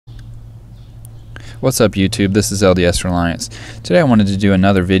What's up YouTube, this is LDS Reliance. Today I wanted to do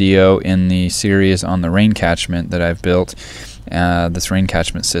another video in the series on the rain catchment that I've built, this rain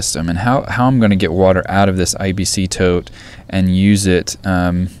catchment system, and how I'm going to get water out of this IBC tote and use it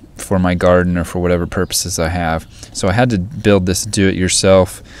for my garden or for whatever purposes I have. So I had to build this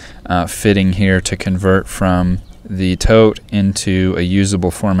do-it-yourself fitting here to convert from the tote into a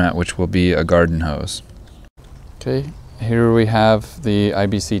usable format, which will be a garden hose. Okay. Here we have the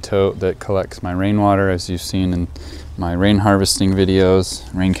IBC tote that collects my rainwater, as you've seen in my rain harvesting videos,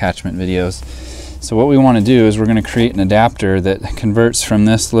 rain catchment videos. So what we want to do is we're going to create an adapter that converts from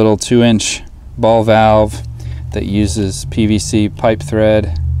this little 2-inch ball valve that uses PVC pipe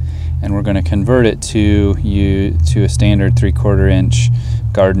thread, and we're going to convert it to a standard 3/4 inch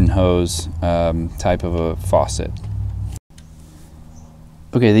garden hose type of a faucet.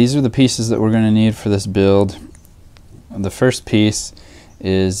 Okay, these are the pieces that we're going to need for this build. The first piece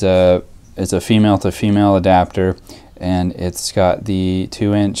is a female to female adapter, and it's got the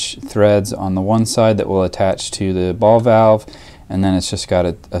 2-inch threads on the one side that will attach to the ball valve, and then it's just got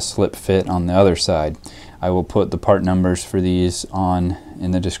a slip fit on the other side. I will put the part numbers for these on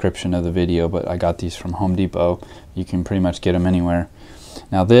in the description of the video, but I got these from Home Depot. You can pretty much get them anywhere.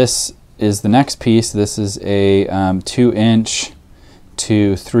 Now this is the next piece. This is a 2-inch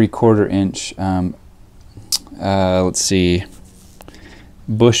to 3/4 inch let's see,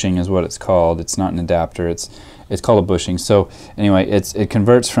 bushing is what it's called. It's not an adapter, it's called a bushing. So anyway, it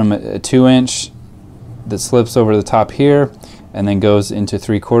converts from a 2-inch that slips over the top here and then goes into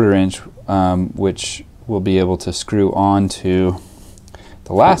 3/4 inch, which we'll be able to screw on to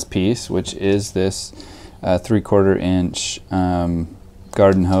the last piece, which is this 3/4 inch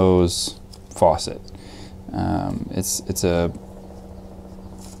garden hose faucet. It's a,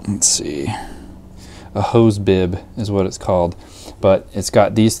 let's see, a hose bib is what it's called, but it's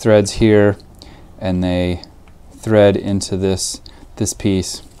got these threads here and they thread into this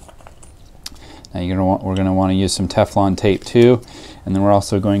piece. Now we're going to want to use some Teflon tape too, and then we're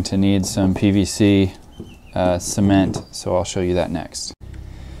also going to need some PVC cement, so I'll show you that next.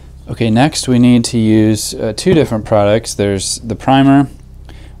 Okay, next we need to use two different products. There's the primer,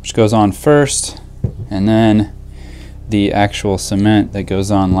 which goes on first, and then the actual cement that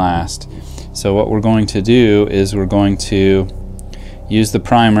goes on last. So what we're going to do is we're going to use the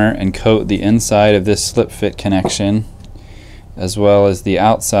primer and coat the inside of this slip fit connection as well as the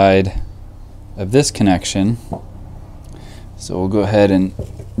outside of this connection. So we'll go ahead and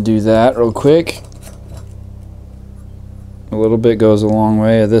do that real quick. A little bit goes a long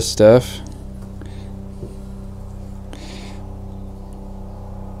way of this stuff.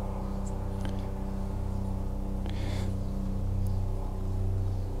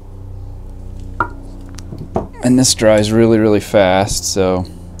 And this dries really, really fast, so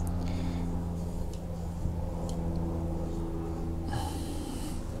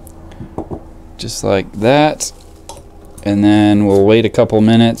just like that. And then we'll wait a couple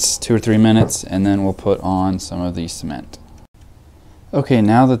minutes, 2 or 3 minutes, and then we'll put on some of the cement. Okay,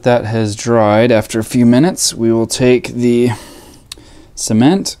 now that that has dried, after a few minutes, we will take the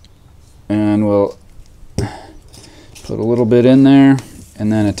cement and we'll put a little bit in there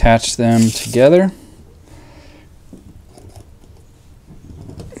and then attach them together.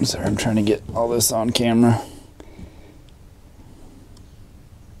 Sorry, I'm trying to get all this on camera.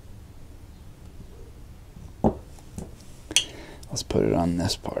 Let's put it on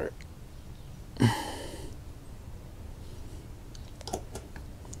this part.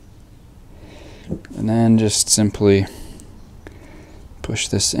 And then just simply push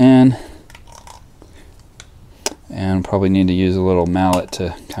this in. And probably need to use a little mallet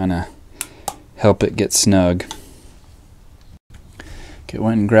to kind of help it get snug. Okay,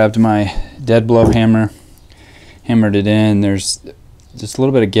 went and grabbed my dead blow hammer, hammered it in. There's just a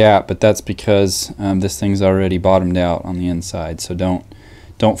little bit of gap, but that's because this thing's already bottomed out on the inside. So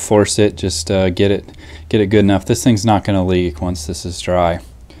don't force it. Just get it good enough. This thing's not going to leak once this is dry.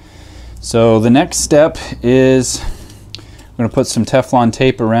 So the next step is I'm going to put some Teflon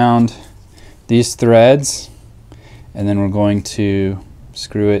tape around these threads, and then we're going to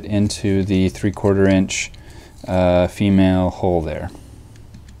screw it into the 3/4 inch female hole there.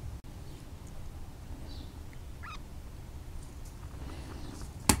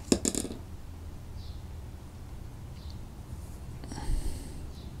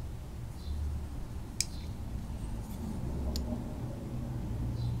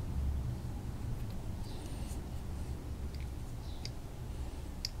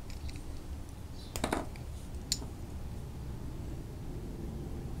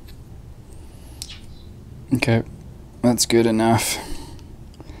 Okay, that's good enough.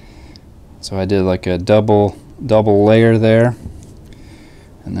 So I did like a double layer there,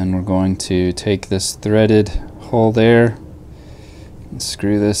 and then we're going to take this threaded hole there and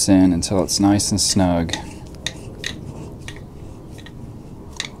screw this in until it's nice and snug.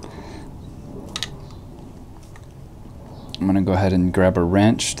 I'm going to go ahead and grab a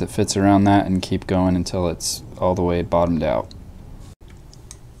wrench that fits around that and keep going until it's all the way bottomed out.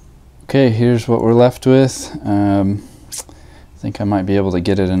 Okay, here's what we're left with. I think I might be able to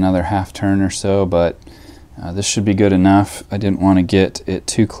get it another half turn or so, but this should be good enough. I didn't want to get it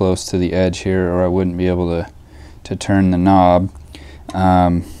too close to the edge here, or I wouldn't be able to turn the knob.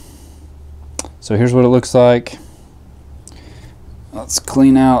 So here's what it looks like. Let's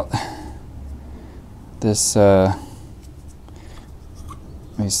clean out this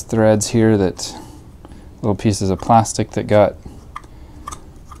these threads here, that little pieces of plastic that got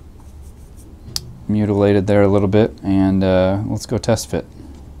mutilated there a little bit, and let's go test fit.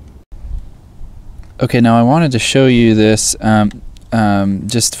 Okay, now I wanted to show you this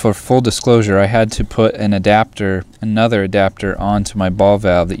just for full disclosure. I had to put an adapter, another adapter, onto my ball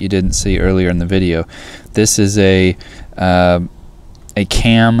valve that you didn't see earlier in the video. This is a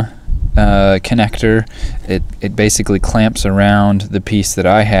cam connector. It basically clamps around the piece that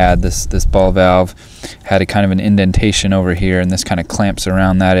I had. This ball valve had a kind of an indentation over here, and this kind of clamps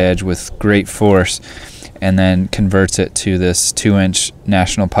around that edge with great force, and then converts it to this 2-inch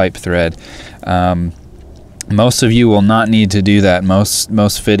national pipe thread. Most of you will not need to do that.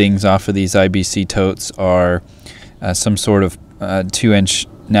 Most fittings off of these IBC totes are some sort of 2-inch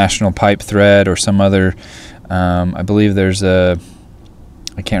national pipe thread, or some other, I believe there's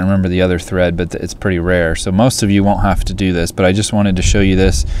I can't remember the other thread, but it's pretty rare. So most of you won't have to do this, but I just wanted to show you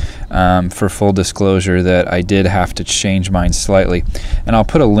this for full disclosure, that I did have to change mine slightly. And I'll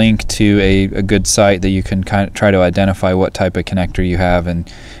put a link to a good site that you can kind of try to identify what type of connector you have, and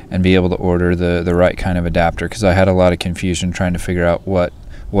be able to order the right kind of adapter, because I had a lot of confusion trying to figure out what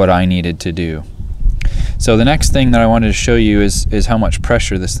I needed to do. So the next thing that I wanted to show you is how much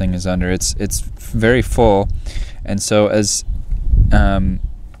pressure this thing is under. It's very full, and so as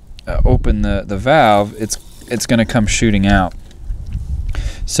open the valve, it's going to come shooting out.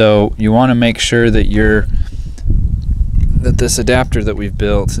 So you want to make sure that this adapter that we've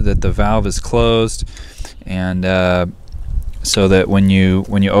built, that the valve is closed, and so that when you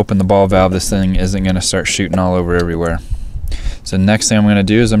open the ball valve, this thing isn't going to start shooting all over everywhere. So the next thing I'm going to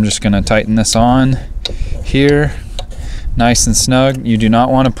do is I'm just going to tighten this on here, nice and snug. You do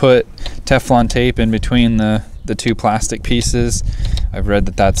not want to put Teflon tape in between the two plastic pieces. I've read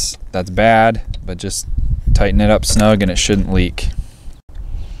that that's bad, but just tighten it up snug and it shouldn't leak.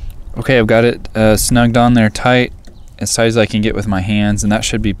 Okay, I've got it snugged on there tight, as tight as I can get with my hands, and that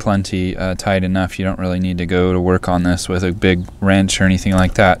should be plenty tight enough. You don't really need to go to work on this with a big wrench or anything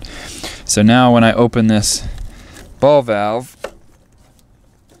like that. So now when I open this ball valve,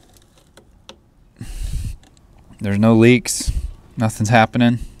 there's no leaks, nothing's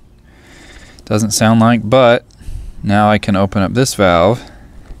happening, doesn't sound like, but now I can open up this valve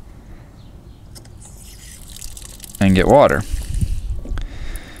and get water.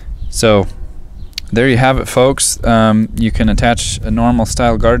 So there you have it, folks. You can attach a normal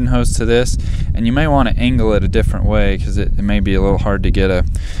style garden hose to this, and you may want to angle it a different way, because it may be a little hard to get a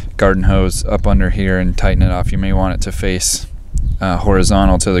garden hose up under here and tighten it off. You may want it to face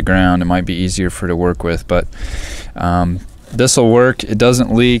horizontal to the ground. It might be easier for to work with, but this will work. It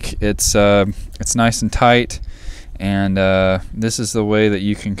doesn't leak. It's nice and tight. And this is the way that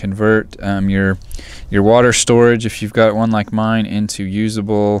you can convert your water storage, if you've got one like mine, into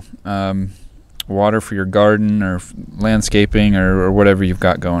usable water for your garden or landscaping or whatever you've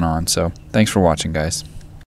got going on. So thanks for watching, guys.